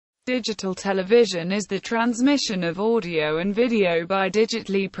Digital television is the transmission of audio and video by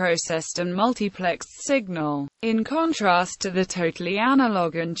digitally processed and multiplexed signal. In contrast to the totally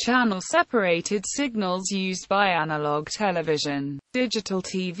analog and channel-separated signals used by analog television, digital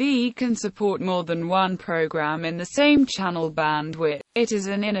TV can support more than one program in the same channel bandwidth. It is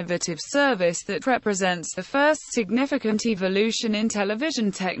an innovative service that represents the first significant evolution in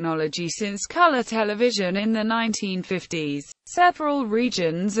television technology since color television in the 1950s. Several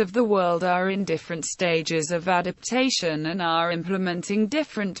regions of the world are in different stages of adaptation and are implementing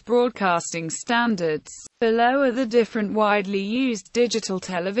different broadcasting standards. Below are the different widely used digital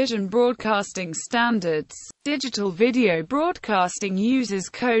television broadcasting standards. Digital video broadcasting uses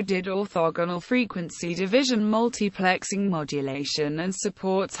coded orthogonal frequency division multiplexing modulation and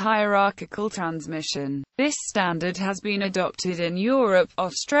supports hierarchical transmission. This standard has been adopted in Europe,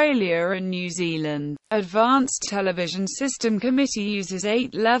 Australia and New Zealand. Advanced Television System Committee uses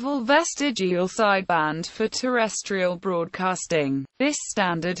 8-level vestigial sideband for terrestrial broadcasting. This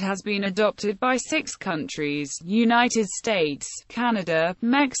standard has been adopted by 6 countries: United States, Canada,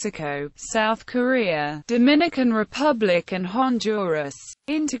 Mexico, South Korea, Dominican Republic and Honduras.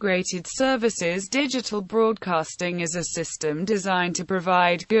 Integrated Services Digital broadcasting is a system designed to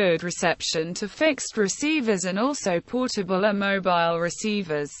provide good reception to fixed receivers and also portable and mobile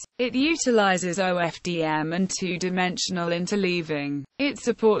receivers. It utilizes OFDM and two-dimensional interleaving. It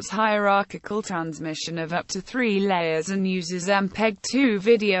supports hierarchical transmission of up to 3 layers and uses MPEG-2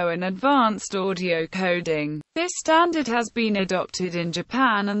 video and advanced audio coding. This standard has been adopted in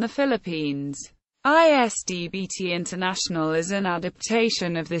Japan and the Philippines. ISDBT International is an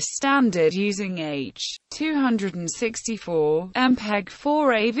adaptation of this standard using H.264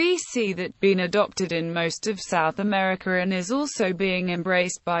 MPEG-4 AVC that been adopted in most of South America and is also being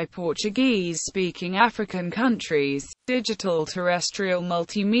embraced by Portuguese-speaking African countries. Digital terrestrial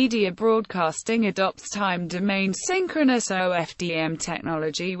multimedia broadcasting adopts time-domain synchronous OFDM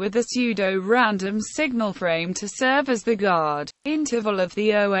technology with a pseudo-random signal frame to serve as the guard interval of the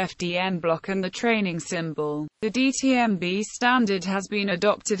OFDM block and the training symbol. The DTMB standard has been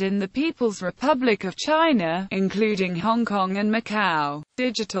adopted in the People's Republic of China, including Hong Kong and Macau.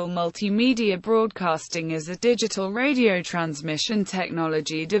 Digital multimedia broadcasting is a digital radio transmission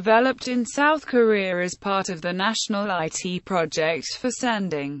technology developed in South Korea as part of the National IT project for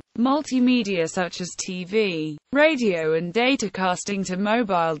sending multimedia such as TV, radio and datacasting to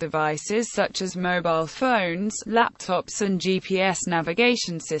mobile devices such as mobile phones, laptops and GPS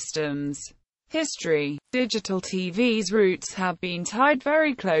navigation systems. History. Digital TV's roots have been tied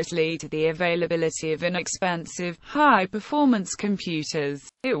very closely to the availability of inexpensive, high-performance computers.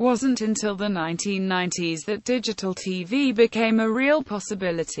 It wasn't until the 1990s that digital TV became a real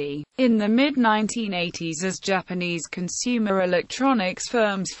possibility. In the mid-1980s, as Japanese consumer electronics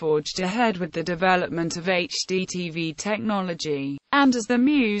firms forged ahead with the development of HD TV technology, and as the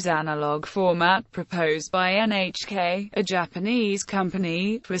Muse analog format proposed by NHK, a Japanese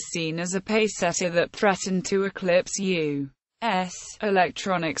company, was seen as a pacesetter that threatened to eclipse U.S.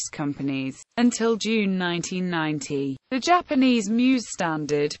 electronics companies. Until June 1990, the Japanese Muse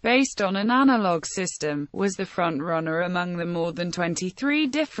standard, based on an analog system, was the front-runner among the more than 23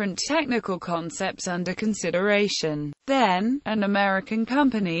 different technical concepts under consideration. Then, an American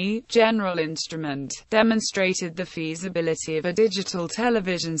company, General Instrument, demonstrated the feasibility of a digital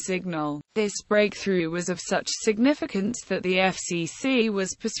television signal. This breakthrough was of such significance that the FCC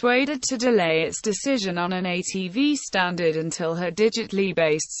was persuaded to delay its decision on an ATV standard until her digitally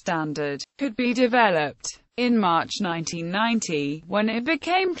based standard could be developed. In March 1990, when it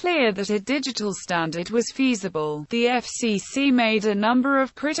became clear that a digital standard was feasible, the FCC made a number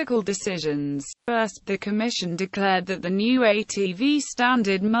of critical decisions. First, the Commission declared that the new ATV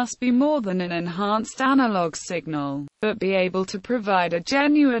standard must be more than an enhanced analog signal, but be able to provide a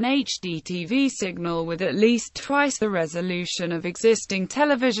genuine HD TV signal with at least twice the resolution of existing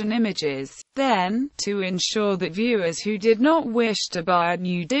television images. Then, to ensure that viewers who did not wish to buy a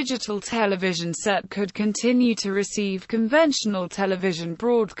new digital television set could continue to receive conventional television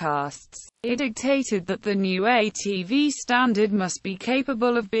broadcasts, it dictated that the new ATV standard must be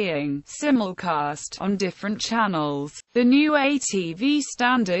capable of being simulcast on different channels. The new ATV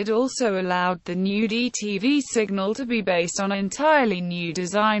standard also allowed the new DTV signal to be based on entirely new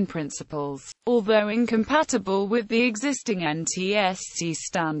design principles. Although incompatible with the existing NTSC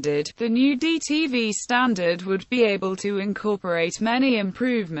standard, the new DTV standard would be able to incorporate many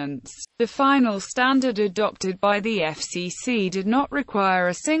improvements. The final standard adopted by the FCC did not require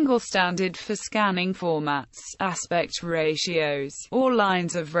a single standard for scanning formats, aspect ratios, or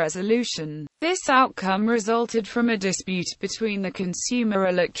lines of resolution. This outcome resulted from a dispute between the consumer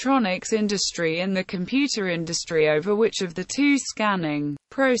electronics industry and the computer industry over which of the two scanning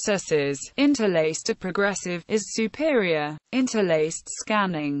processes, interlaced or progressive, is superior. Interlaced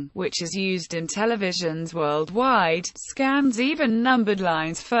scanning, which is used in televisions worldwide, scans even-numbered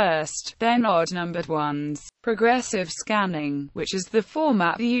lines first, then odd-numbered ones. Progressive scanning, which is the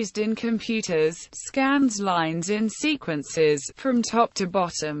format used in computers, scans lines in sequences, from top to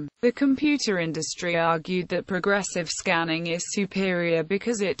bottom. The computer industry argued that progressive scanning is superior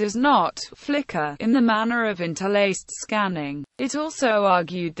because it does not flicker in the manner of interlaced scanning. It also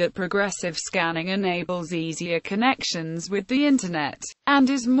argued that progressive scanning enables easier connections with the Internet, and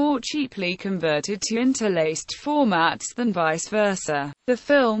is more cheaply converted to interlaced formats than vice versa. The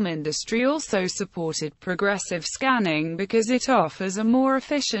film industry also supported progressive scanning because it offers a more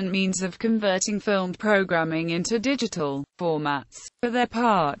efficient means of converting filmed programming into digital formats. For their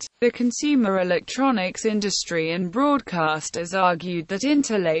part, the consumer electronics industry and broadcasters argued that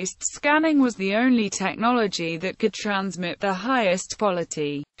interlaced scanning was the only technology that could transmit the highest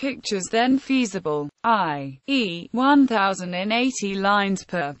quality pictures then feasible, i.e., 1080 lines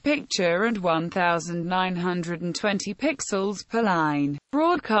per picture and 1920 pixels per line.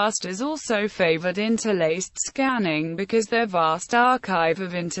 Broadcasters also favored interlaced scanning because their vast archive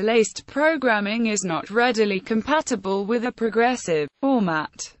of interlaced programming is not readily compatible with a progressive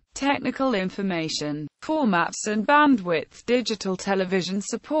format. Technical information, formats and bandwidth. Digital television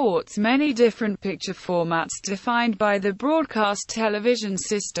supports many different picture formats defined by the broadcast television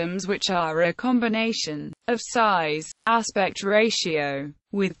systems, which are a combination of size, aspect ratio.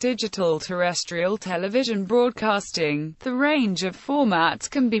 With digital terrestrial television broadcasting, the range of formats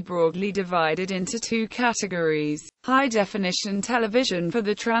can be broadly divided into two categories: high-definition television for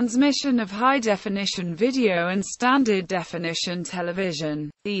the transmission of high-definition video and standard-definition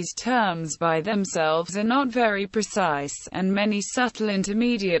television. These terms by themselves are not very precise, and many subtle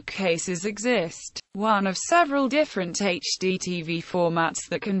intermediate cases exist. One of several different HD TV formats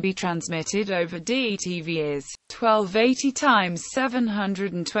that can be transmitted over DTV is 1280 x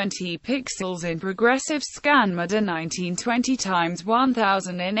 720 pixels in progressive scan mode and 1920 x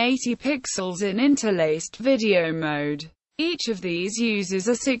 1080 pixels in interlaced video mode. Each of these uses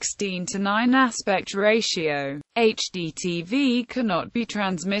a 16:9 aspect ratio. HDTV cannot be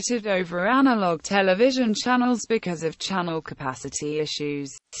transmitted over analog television channels because of channel capacity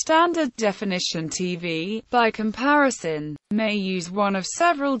issues. Standard definition TV, by comparison, may use one of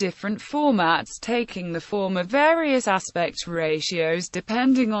several different formats taking the form of various aspect ratios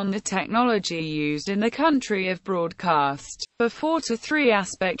depending on the technology used in the country of broadcast. For 4:3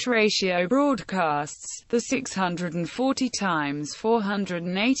 aspect ratio broadcasts, the 640 x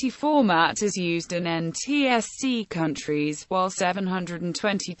 480 format is used in NTSC countries, while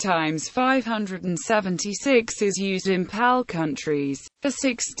 720 x 576 is used in PAL countries. For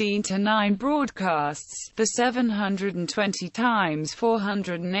 16:9 broadcasts, the 720 x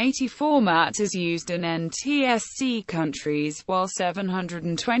 480 format is used in NTSC countries, while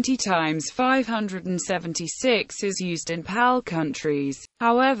 720 x 576 is used in PAL countries.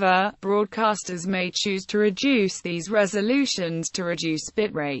 However, broadcasters may choose to reduce these resolutions to reduce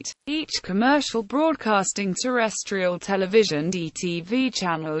bitrate. Each commercial broadcasting terrestrial television DTV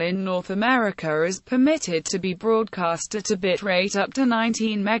channel in North America is permitted to be broadcast at a bitrate up to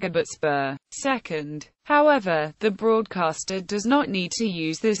 19 megabits per second. However, the broadcaster does not need to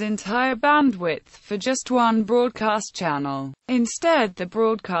use this entire bandwidth for just one broadcast channel. Instead, the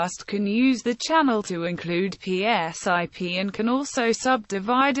broadcast can use the channel to include PSIP and can also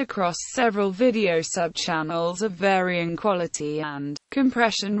subdivide across several video subchannels of varying quality and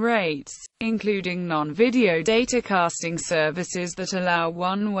compression rates, including non-video datacasting services that allow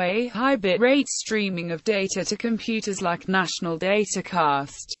one-way high bitrate streaming of data to computers like National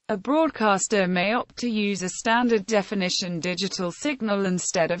Datacast. A broadcaster may opt to use a standard definition digital signal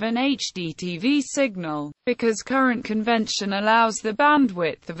instead of an HDTV signal, because current convention allows the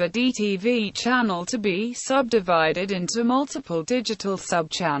bandwidth of a DTV channel to be subdivided into multiple digital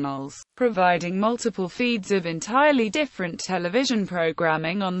subchannels, providing multiple feeds of entirely different television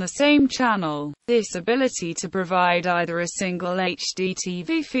programming on the same channel. This ability to provide either a single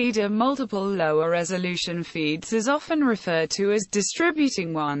HDTV feed or multiple lower resolution feeds is often referred to as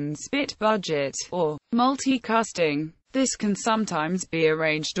distributing one's bit budget, or multicasting. This can sometimes be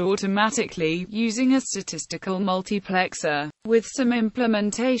arranged automatically, using a statistical multiplexer. With some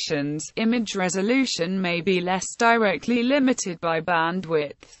implementations, image resolution may be less directly limited by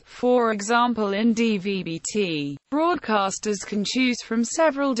bandwidth. For example, in DVB-T, broadcasters can choose from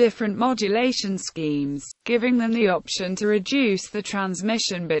several different modulation schemes, giving them the option to reduce the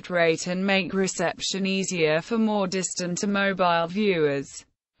transmission bitrate and make reception easier for more distant and mobile viewers.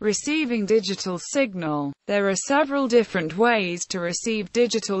 Receiving digital signal. There are several different ways to receive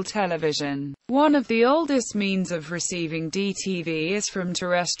digital television. One of the oldest means of receiving DTV is from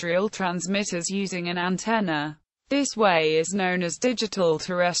terrestrial transmitters using an antenna. This way is known as digital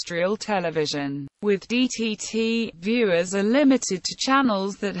terrestrial television. With DTT, viewers are limited to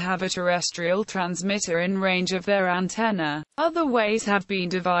channels that have a terrestrial transmitter in range of their antenna. Other ways have been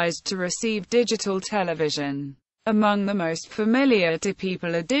devised to receive digital television. Among the most familiar to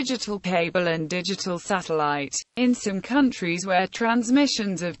people are digital cable and digital satellite. In some countries where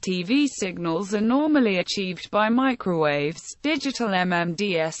transmissions of TV signals are normally achieved by microwaves, digital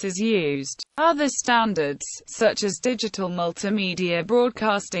MMDS is used. Other standards, such as digital multimedia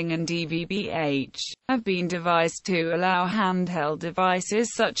broadcasting and DVB-H, have been devised to allow handheld devices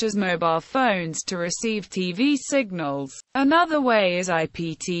such as mobile phones to receive TV signals. Another way is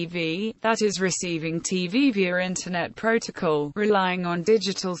IPTV, that is receiving TV via Internet Protocol, relying on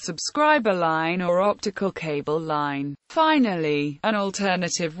digital subscriber line or optical cable line. Finally, an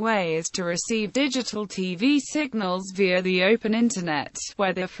alternative way is to receive digital TV signals via the open Internet,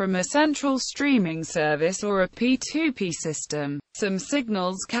 whether from a central streaming service or a P2P system. Some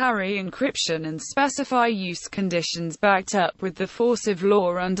signals carry encryption and specify use conditions backed up with the force of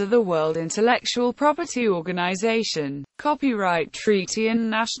law under the World Intellectual Property Organization, copyright treaty and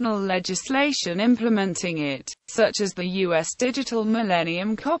national legislation implementing it, such as the U.S. Digital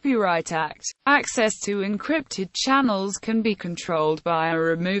Millennium Copyright Act. Access to encrypted channels can be controlled by a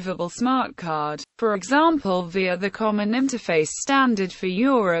removable smart card, for example via the Common Interface Standard for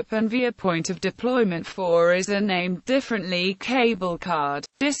Europe and via Point of Deployment for is a named differently cable card.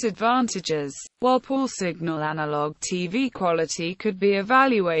 Disadvantages. While poor signal analog TV quality could be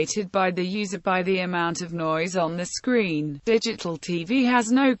evaluated by the user by the amount of noise on the screen, digital TV has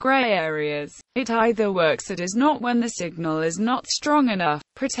no gray areas. It either works or does not when the signal is not strong enough.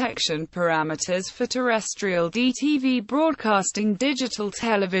 Protection parameters for terrestrial DTV broadcasting. Digital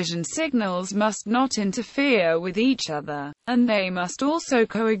television signals must not interfere with each other, and they must also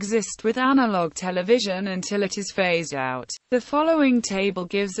coexist with analog television until it is phased out. The following table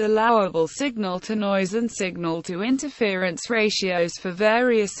gives allowable signal-to-noise and signal-to-interference ratios for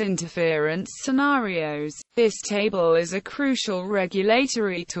various interference scenarios. This table is a crucial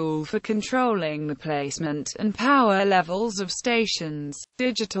regulatory tool for controlling the placement and power levels of stations.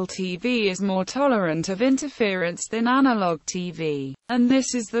 Digital TV is more tolerant of interference than analog TV, and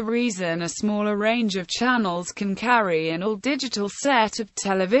this is the reason a smaller range of channels can carry an all-digital set of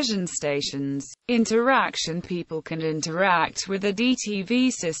television stations. Interaction. People can interact with a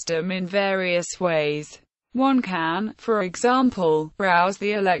DTV system in various ways. One can, for example, browse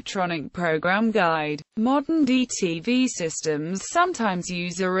the electronic program guide. Modern DTV systems sometimes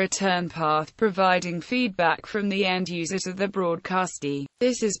use a return path providing feedback from the end user to the broadcastee.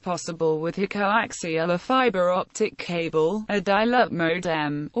 This is possible with a coaxial or fiber optic cable, a dial-up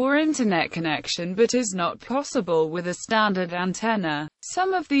modem, or internet connection, but is not possible with a standard antenna.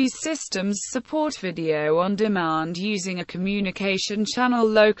 Some of these systems support video on demand using a communication channel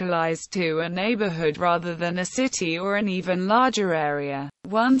localized to a neighborhood rather than a city or an even larger area.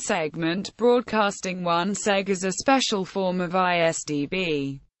 One segment broadcasting. One seg is a special form of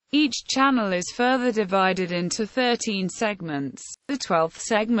ISDB. Each channel is further divided into 13 segments. The 12th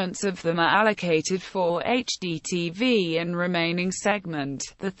segments of them are allocated for HDTV and remaining segment,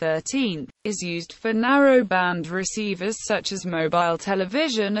 the 13th, is used for narrowband receivers such as mobile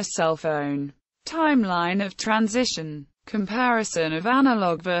television or cell phone. Timeline of transition. Comparison of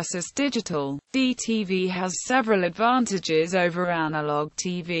analog versus digital. DTV has several advantages over analog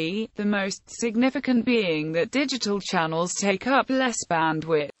TV, the most significant being that digital channels take up less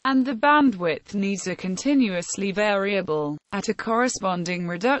bandwidth, and the bandwidth needs are continuously variable, at a corresponding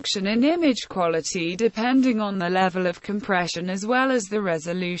reduction in image quality depending on the level of compression as well as the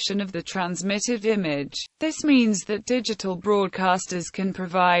resolution of the transmitted image. This means that digital broadcasters can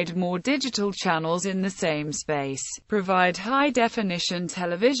provide more digital channels in the same space, providing provide high-definition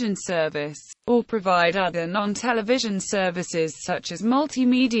television service, or provide other non-television services such as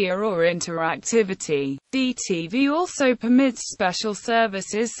multimedia or interactivity. DTV also permits special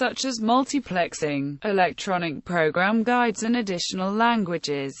services such as multiplexing, electronic program guides and additional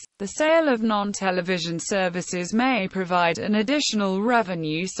languages. The sale of non-television services may provide an additional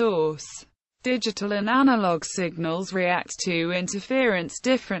revenue source. Digital and analog signals react to interference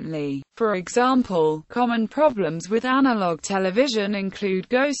differently. For example, common problems with analog television include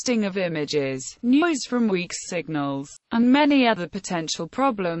ghosting of images, noise from weak signals, and many other potential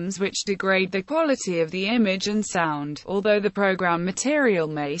problems which degrade the quality of the image and sound, although the program material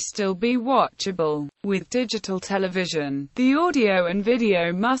may still be watchable. With digital television, the audio and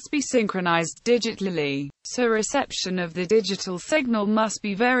video must be synchronized digitally, so reception of the digital signal must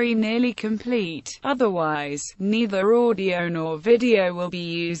be very nearly complete, otherwise, neither audio nor video will be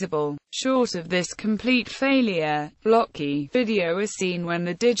usable. Short of this complete failure, blocky video is seen when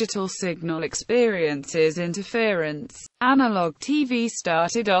the digital signal experiences interference. Analog TV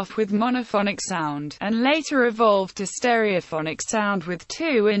started off with monophonic sound, and later evolved to stereophonic sound with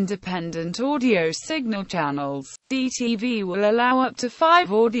two independent audio signal channels. DTV will allow up to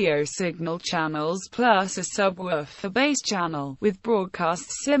 5 audio signal channels plus a subwoofer bass channel, with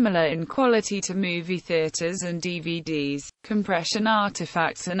broadcasts similar in quality to movie theaters and DVDs, compression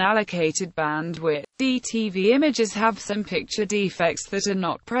artifacts and allocated bandwidth. DTV images have some picture defects that are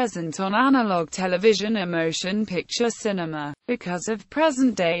not present on analog television or motion picture cinema, because of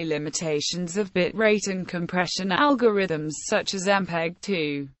present-day limitations of bitrate and compression algorithms such as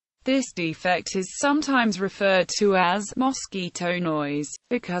MPEG-2. This defect is sometimes referred to as mosquito noise,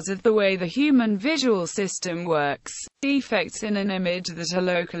 because of the way the human visual system works. Defects in an image that are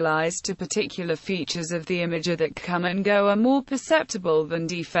localized to particular features of the image that come and go are more perceptible than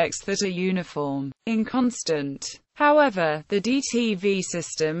defects that are uniform, inconstant. However, the DTV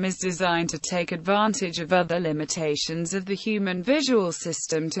system is designed to take advantage of other limitations of the human visual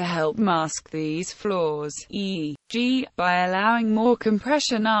system to help mask these flaws, e.g., by allowing more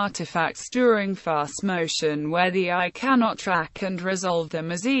compression artifacts during fast motion where the eye cannot track and resolve them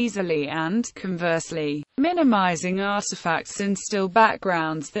as easily and, conversely, minimizing artifacts in still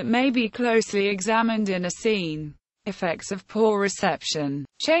backgrounds that may be closely examined in a scene. Effects of poor reception.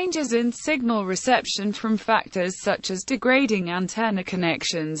 Changes in signal reception from factors such as degrading antenna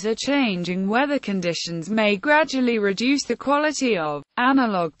connections or changing weather conditions may gradually reduce the quality of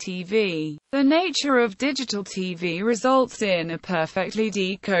analog TV. The nature of digital TV results in a perfectly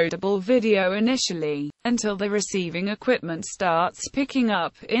decodable video initially, until the receiving equipment starts picking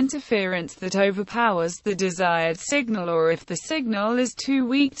up interference that overpowers the desired signal, or if the signal is too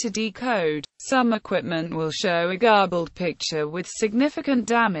weak to decode, some equipment will show a garbled picture with significant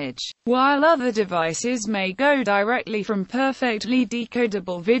damage, while other devices may go directly from perfectly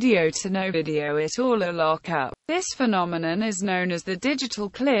decodable video to no video at all or lock-up. This phenomenon is known as the digital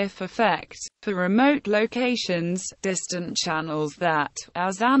cliff effect. For remote locations, distant channels that,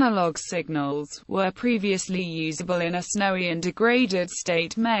 as analog signals, were previously usable in a snowy and degraded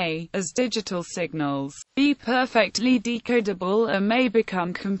state may, as digital signals, be perfectly decodable or may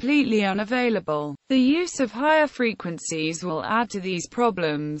become completely unavailable. The use of higher frequencies will add to these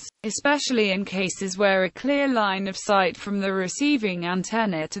problems, especially in cases where a clear line of sight from the receiving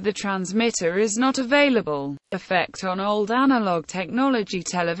antenna to the transmitter is not available. Effect on old analog technology.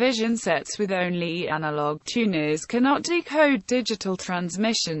 Television sets with only analog tuners cannot decode digital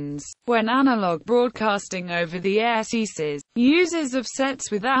transmissions. When analog broadcasting over the air ceases, users of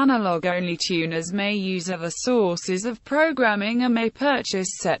sets with analog-only tuners may use other sources of programming or may purchase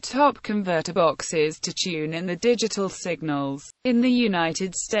set-top converter boxes to tune in the digital signals. In the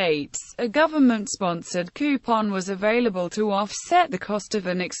United States, a government-sponsored coupon was available to offset the cost of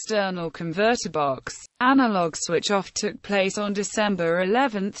an external converter box. Analog switch-off took place on December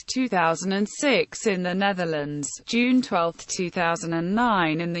 11, 2006 in the Netherlands, June 12,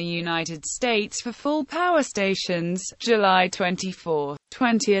 2009 in the United States for full power stations, July 24,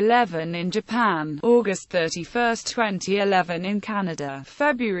 2011 in Japan, August 31, 2011 in Canada,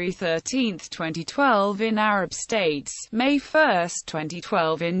 February 13, 2012 in Arab states, May 1,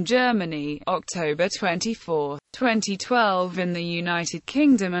 2012 in Germany, October 24, 2012 in the United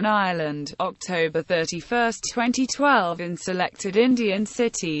Kingdom and Ireland, October 31, 2012 in selected Indian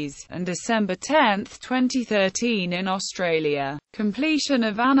cities, and December 10, 2013 in Australia. Completion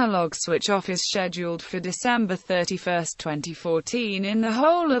of analog switch-off is scheduled for December 31, 2014 in the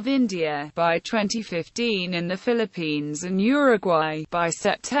whole of India, by 2015 in the Philippines and Uruguay, by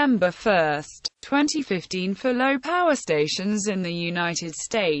September 1, 2015 for low-power stations in the United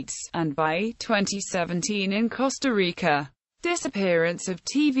States, and by 2017 in Costa Rica. Disappearance of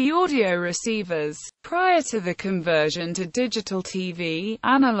TV audio receivers. Prior to the conversion to digital TV,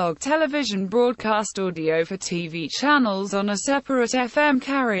 analog television broadcast audio for TV channels on a separate FM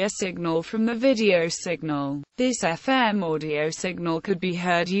carrier signal from the video signal. This FM audio signal could be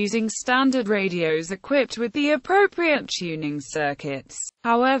heard using standard radios equipped with the appropriate tuning circuits.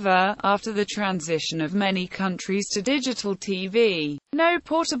 However, after the transition of many countries to digital TV, no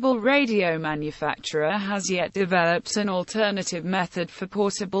portable radio manufacturer has yet developed an alternative method for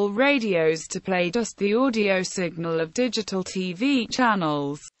portable radios to play just the audio signal of digital TV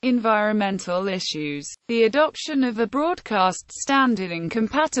channels. Environmental issues. The adoption of a broadcast standard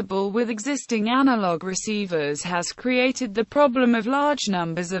incompatible with existing analog receivers has created the problem of large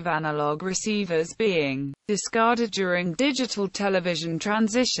numbers of analog receivers being discarded during digital television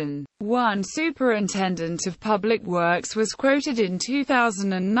transition. One superintendent of public works was quoted in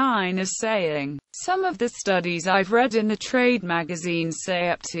 2009 as saying, "Some of the studies I've read in the trade magazines say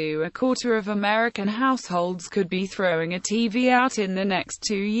up to a quarter of American households could be throwing a TV out in the next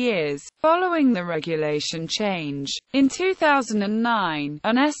 2 years, following the regulation change." In 2009,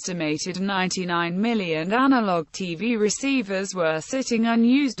 an estimated 99 million analog TV receivers were sitting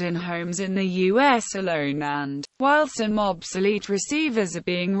unused in homes in the US alone, and while some obsolete receivers are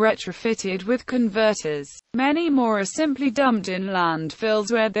being retrofitted with converters, many more are simply dumped in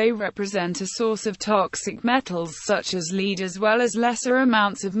landfills where they represent a source of toxic metals such as lead as well as lesser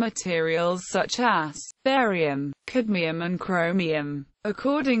amounts of materials such as barium, cadmium and chromium.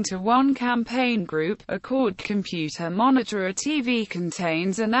 According to one campaign group, a Court computer monitor a TV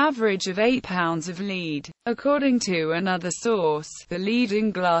contains an average of 8 pounds of lead. According to another source, the lead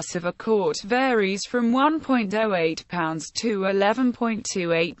in glass of a Court varies from 1.08 pounds to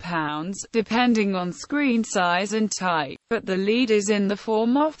 11.28 pounds, depending on screen size and type, but the lead is in the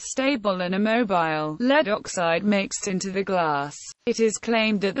form of stable and immobile lead oxide mixed into the glass. It is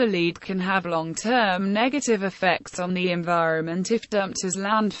claimed that the lead can have long-term negative effects on the environment if dumped as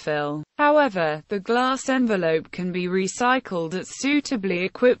landfill. However, the glass envelope can be recycled at suitably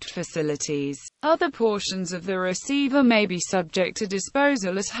equipped facilities. Other portions of the receiver may be subject to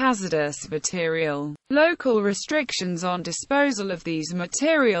disposal as hazardous material. Local restrictions on disposal of these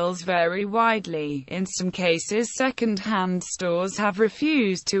materials vary widely. In some cases, second-hand stores have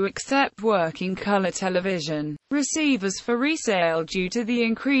refused to accept working color television receivers for resale due to the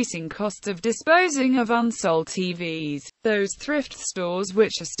increasing cost of disposing of unsold TVs. Those thrift stores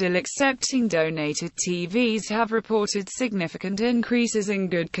which are still accepting donated TVs have reported significant increases in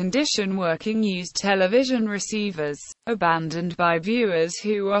good condition working used television receivers, abandoned by viewers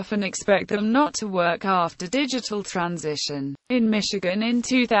who often expect them not to work after digital transition. In Michigan in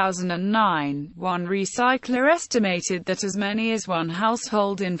 2009, one recycler estimated that as many as one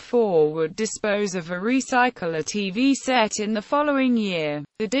household in 4 would dispose of a recycler TV set in the following year.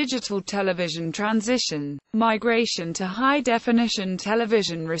 The digital television transition, migration to high-definition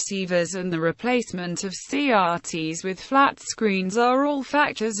television receivers and the replacement of CRTs with flat screens are all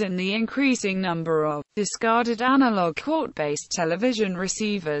factors in the increasing number of discarded analog court-based television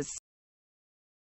receivers.